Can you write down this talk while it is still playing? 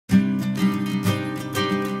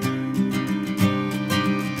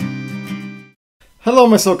Hello,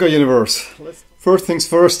 my soccer universe. First things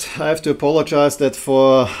first, I have to apologize that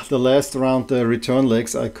for the last round, the return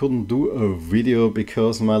legs, I couldn't do a video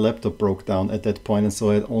because my laptop broke down at that point, and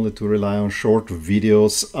so I had only to rely on short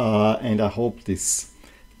videos, and I hope this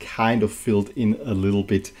kind of filled in a little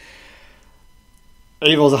bit.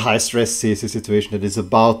 It was a high stress situation that is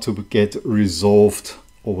about to get resolved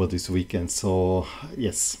over this weekend, so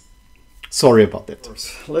yes, sorry about that.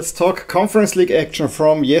 Let's talk Conference League action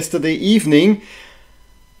from yesterday evening.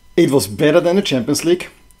 It was better than the Champions League.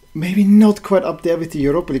 Maybe not quite up there with the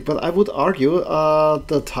Europa League, but I would argue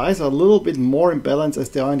the ties are a little bit more in balance as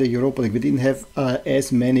they are in the Europa League. We didn't have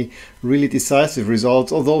as many really decisive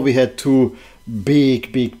results, although we had two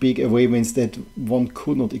big away wins that one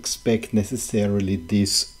could not expect necessarily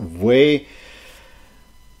this way.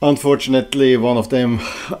 Unfortunately, one of them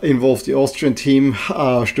involved the Austrian team,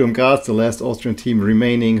 Sturm, the last Austrian team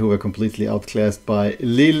remaining, who were completely outclassed by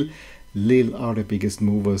Lille. Lille are the biggest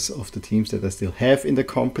movers of the teams that I still have in the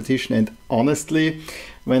competition, and honestly,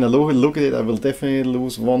 when I look at it, I will definitely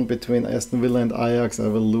lose one between Aston Villa and Ajax, I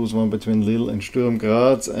will lose one between Lille and Sturm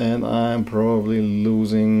Graz, and I'm probably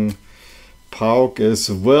losing PAOK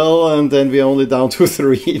as well, and then we're only down to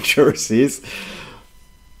 3 jerseys.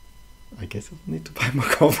 I guess I need to buy more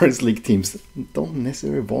Conference League teams. Don't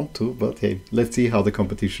necessarily want to, but hey, let's see how the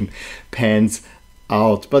competition pans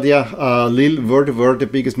out. But yeah, Lille were the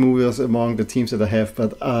biggest movers among the teams that I have,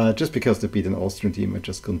 but just because they beat an Austrian team, I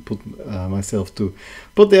just couldn't put myself to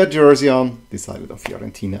put their jersey on. Decided on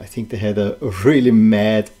Fiorentina. I think they had a really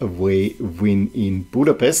mad away win in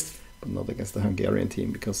Budapest, but not against the Hungarian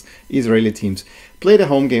team, because Israeli teams play their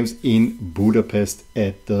home games in Budapest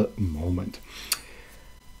at the moment.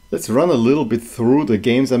 Let's run a little bit through the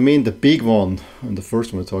games. I mean, the big one, and the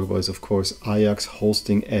first one to talk about is, of course, Ajax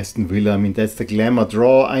hosting Aston Villa. I mean, that's the glamour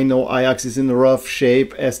draw. I know Ajax is in rough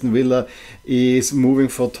shape. Aston Villa is moving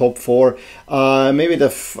for top 4. Maybe the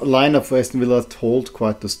lineup for Aston Villa told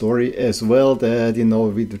quite the story as well. That, you know,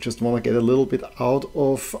 we just want to get a little bit out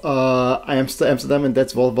of Amsterdam, and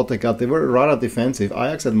that's what they got. They were rather defensive.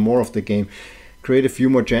 Ajax had more of the game. Create a few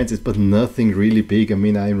more chances, but nothing really big. I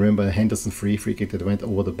mean, I remember a Henderson free kick that went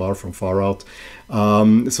over the bar from far out.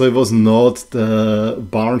 So it was not the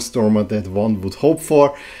barnstormer that one would hope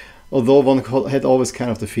for, although one had always kind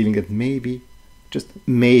of the feeling that maybe, just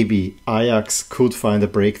maybe, Ajax could find a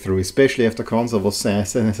breakthrough, especially after Konsa was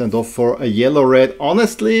sent off for a yellow-red.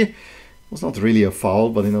 Honestly, it was not really a foul,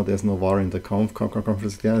 but you know, there's no VAR in the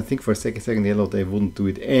conference. I think for a second yellow they wouldn't do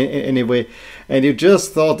it anyway, and you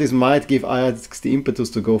just thought this might give Ajax the impetus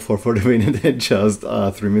to go for the win, and then just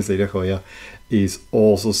 3 minutes later Hoya is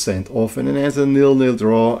also sent off, and then has a 0-0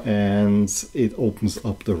 draw, and it opens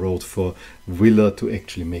up the road for Villa to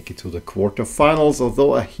actually make it to the quarterfinals.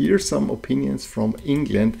 Although I hear some opinions from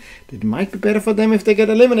England that it might be better for them if they get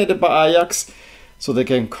eliminated by Ajax, so they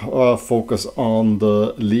can focus on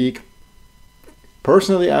the league.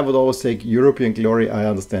 Personally, I would always take European glory. I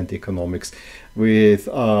understand the economics with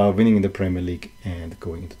winning in the Premier League and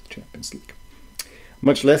going into the Champions League.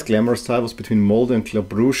 Much less glamorous tie was between Molde and Club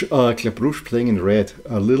Brugge. Club Brugge playing in red.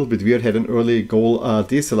 A little bit weird. Had an early goal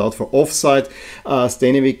disallowed for offside.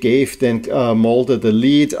 Stankovic gave then Molde the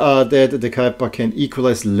lead. That the Kuiper can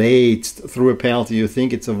equalize late through a penalty. You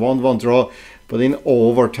think it's a 1-1 draw, but in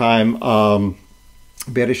overtime,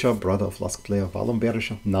 Berisha, brother of last player, Valon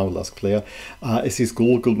Berisha, now last player, assists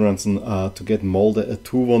Gulbrandsen to get Molde a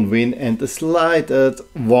 2-1 win and a slight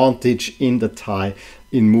advantage in the tie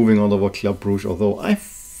in moving on over Club Brugge, although I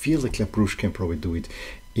feel that Club Brugge can probably do it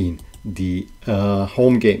in the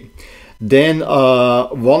home game. Then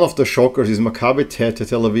one of the shockers is Maccabi Tel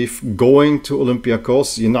Aviv going to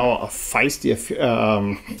Olympiacos, you know, a feisty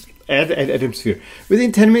atmosphere.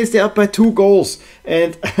 Within 10 minutes they're up by 2 goals,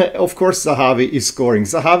 and of course Zahavi is scoring.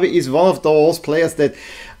 Zahavi is one of those players that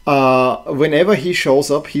whenever he shows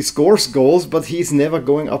up he scores goals, but he's never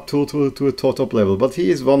going up to a top level, but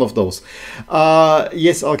he is one of those.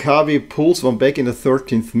 Yes, Al-Khawahi pulls one back in the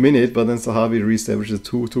 13th minute, but then Zahavi reestablishes a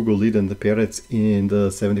 2-goal lead, and the Perez in the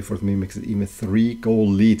 74th minute makes it even a 3-goal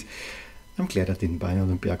lead. I'm glad I didn't buy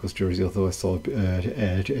an Olympiacos jersey, although I saw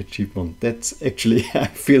a cheap one. That's actually, I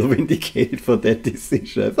feel vindicated for that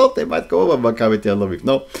decision. I thought they might go over Maccabi Tel Aviv.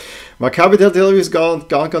 No, Maccabi Tel Aviv is going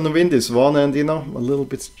to win this one, and you know, a little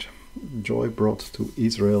bit joy brought to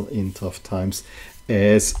Israel in tough times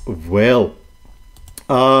as well.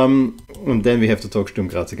 And then we have to talk Sturm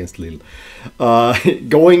Graz against Lille.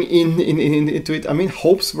 Going into it, I mean,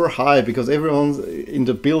 hopes were high because everyone's in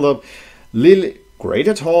the build-up. Lille, great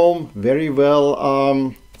at home, very well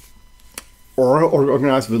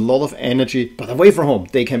organized with a lot of energy, but away from home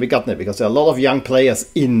they can be gotten because there are a lot of young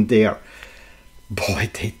players in there.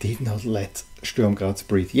 boy, they did not let Sturm Graz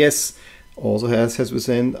breathe. Yes, also has we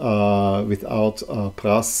said, without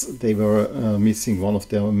Pras, they were missing one of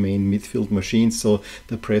their main midfield machines, so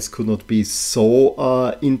the press could not be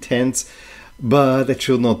so intense, but that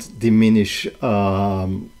should not diminish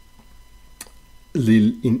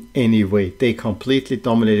Lille in any way. They completely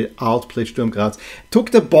dominated, outplayed Sturm Graz,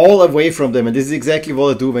 took the ball away from them, and this is exactly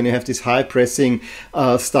what I do when you have this high pressing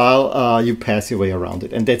style. You pass your way around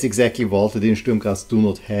it, and that's exactly what the Sturm Graz do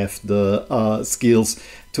not have the skills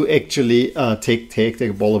to actually take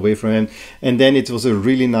the ball away from him. And then it was a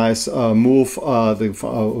really nice move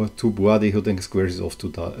to Boadi, who then squares it off to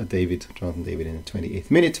Jonathan David in the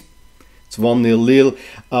 28th minute. It's 1-0 Lille.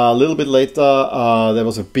 A little bit later, there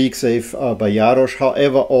was a big save by Jaros.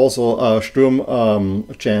 However, also Sturm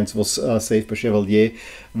chance was saved by Chevalier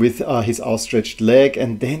with his outstretched leg.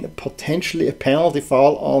 And then potentially a penalty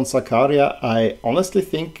foul on Zakaria. I honestly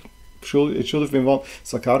think it should have been one.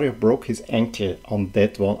 Zakaria broke his ankle on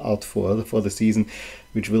that one out for the season,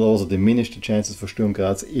 which will also diminish the chances for Sturm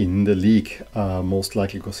Graz in the league, most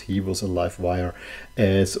likely because he was a live wire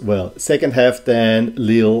as well. Second half, then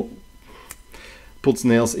Lille puts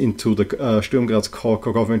nails into the Sturm Graz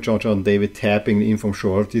cover, and Jonathan David tapping in from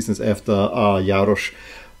short distance after Jaros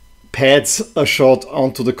pads a shot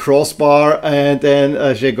onto the crossbar, and then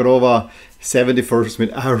Zegrova, 71st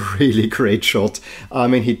minute, a really great shot. I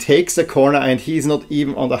mean, he takes the corner and he's not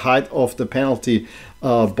even on the height of the penalty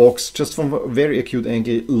box, just from a very acute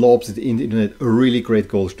angle, lobs it into the net. A really great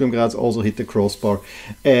goal. Sturm Graz also hit the crossbar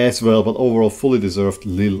as well, but overall fully deserved.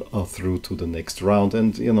 Lille are through to the next round,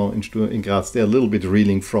 and you know, in Graz they're a little bit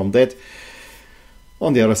reeling from that.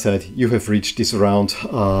 On the other side, you have reached this round,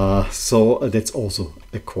 so that's also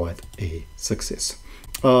quite a success.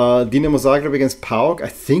 Dinamo Zagreb against PAOK. I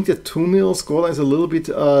think the 2-0 scoreline is a little bit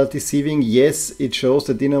deceiving. Yes, it shows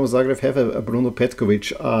that Dinamo Zagreb have a Bruno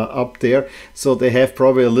Petkovic up there, so they have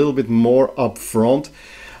probably a little bit more up front.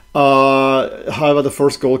 However, the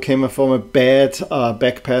first goal came from a bad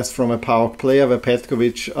back pass from a PAOK player, where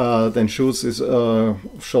Petkovic then shoots his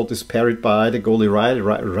shot is parried by the goalie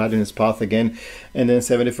right in his path again, and then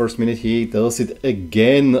 71st minute he does it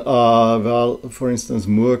again. Well, for instance,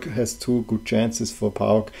 Murk has two good chances for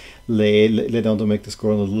PAOK lay down to make the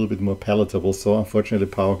score a little bit more palatable. So unfortunately,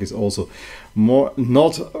 PAOK is also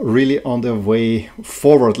not really on their way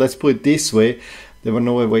forward. Let's put it this way. There were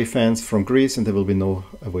no away fans from Greece, and there will be no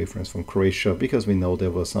away fans from Croatia, because we know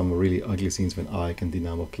there were some really ugly scenes when Ajax and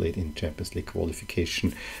Dinamo played in Champions League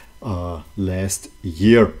qualification last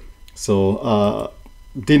year. So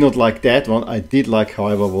did not like that one. I did like,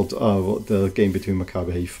 however, what the game between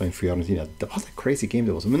Maccabi Haifa and Fiorentina. That was a crazy game.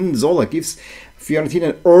 That was. I mean, Zola gives Fiorentina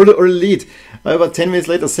an early lead. About 10 minutes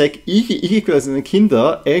later, Zach equalizes, and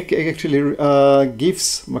Kinder actually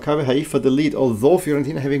gives Maccabi Haifa the lead, although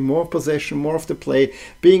Fiorentina having more possession, more of the play,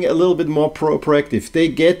 being a little bit more proactive. They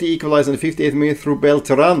get the equalizer in the 58th minute through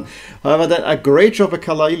Beltran. However, then a great job by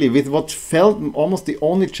Kalaili with what felt almost the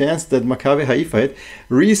only chance that Maccabi Haifa had,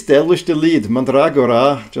 re-established the lead.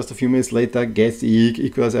 Mandragora, just a few minutes later, gets the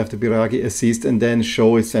equalizer after Biragi assist, and then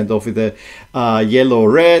Show is sent off with a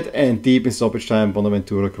yellow-red, and deep in stoppage time,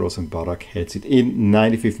 Bonaventura cross and Barak heads it in.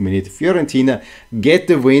 95th minute. Fiorentina get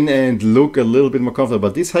the win and look a little bit more comfortable.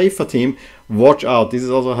 But this Haifa team, watch out. This is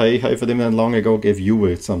also a Haifa team that long ago gave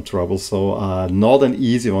Juve some trouble. So not an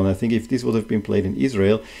easy one. I think if this would have been played in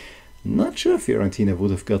Israel, not sure Fiorentina would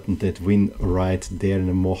have gotten that win right there in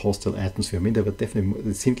a more hostile atmosphere. I mean, there were definitely,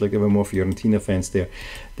 it seemed like there were more Fiorentina fans there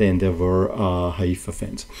than there were Haifa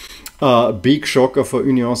fans. Big shocker for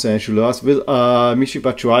Union Saint-Gilloise with Michy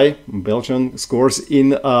Batshuayi, Belgium, scores in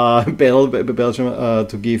Belgium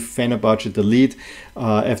to give Fenerbahce the lead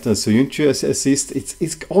after a Soyuncu assist.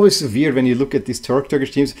 It's always weird when you look at these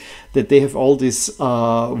Turkish teams that they have all these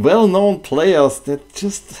well-known players that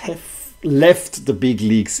just have left the big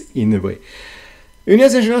leagues in a way. Union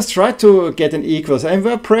Saint-Gilloise tried to get an equals and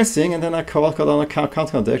were pressing, and then I caught on a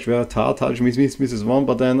counter-attack where Tadic misses one,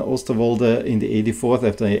 but then Osterwolde in the 84th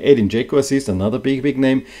after an Edin Dzeko assist, another big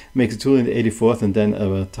name, makes it 2 in the 84th, and then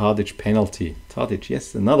a Tadic penalty. Tadic,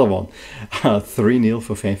 yes, another one. 3-0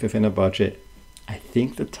 for Fenerbahce. I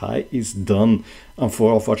think the tie is done.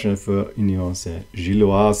 Unfortunately for Union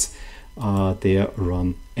Saint-Gilloise, their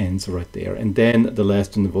run ends right there. And then the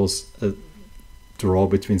last one was a draw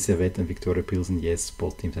between Servette and Victoria Pilsen. Yes,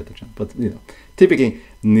 both teams had a chance, but you know, typically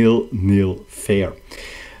 0-0 fair.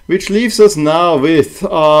 Which leaves us now with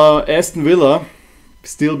Aston Villa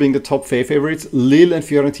still being the top favorites, Lille and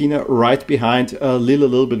Fiorentina right behind. Lille a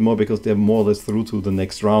little bit more because they're more or less through to the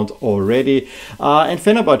next round already. And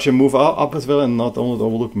Fenerbahce move up as well, and not only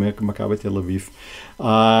overlook Maccabi Tel Aviv.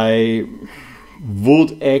 I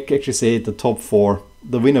would actually say the top 4,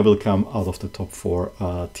 the winner will come out of the top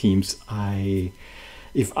 4 teams.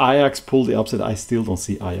 If Ajax pull the upset, I still don't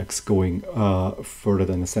see Ajax going further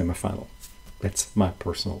than the semi-final. That's my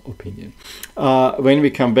personal opinion. When we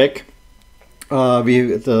come back,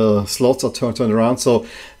 the slots are turned around. So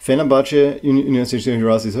Fenerbahce, Union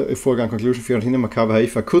Saint-Gilloise is a foregone conclusion. Fiorentina, Maccabi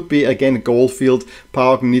Haifa could be again Goldfield.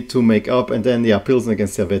 PAOK need to make up, and then Pilsen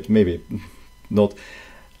against Servette, maybe not.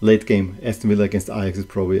 Late game, Aston Villa against Ajax is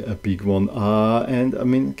probably a big one. And I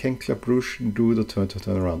mean, can Club Brugge do the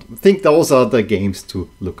turnaround? I think those are the games to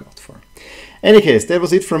look out for. Any case, that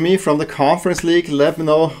was it from me from the Conference League. Let me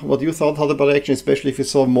know what you thought about the action, especially if you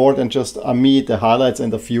saw more than just me, the highlights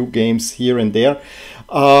and a few games here and there.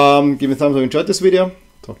 Give me a thumbs up if you enjoyed this video.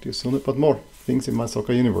 Talk to you soon about more things in my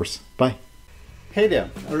soccer universe. Bye. Hey there,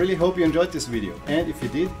 I really hope you enjoyed this video, and if you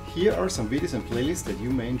did, here are some videos and playlists that you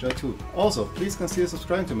may enjoy too. Also, please consider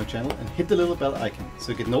subscribing to my channel and hit the little bell icon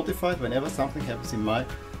so you get notified whenever something happens in my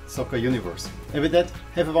soccer universe. And with that,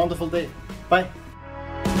 have a wonderful day. Bye!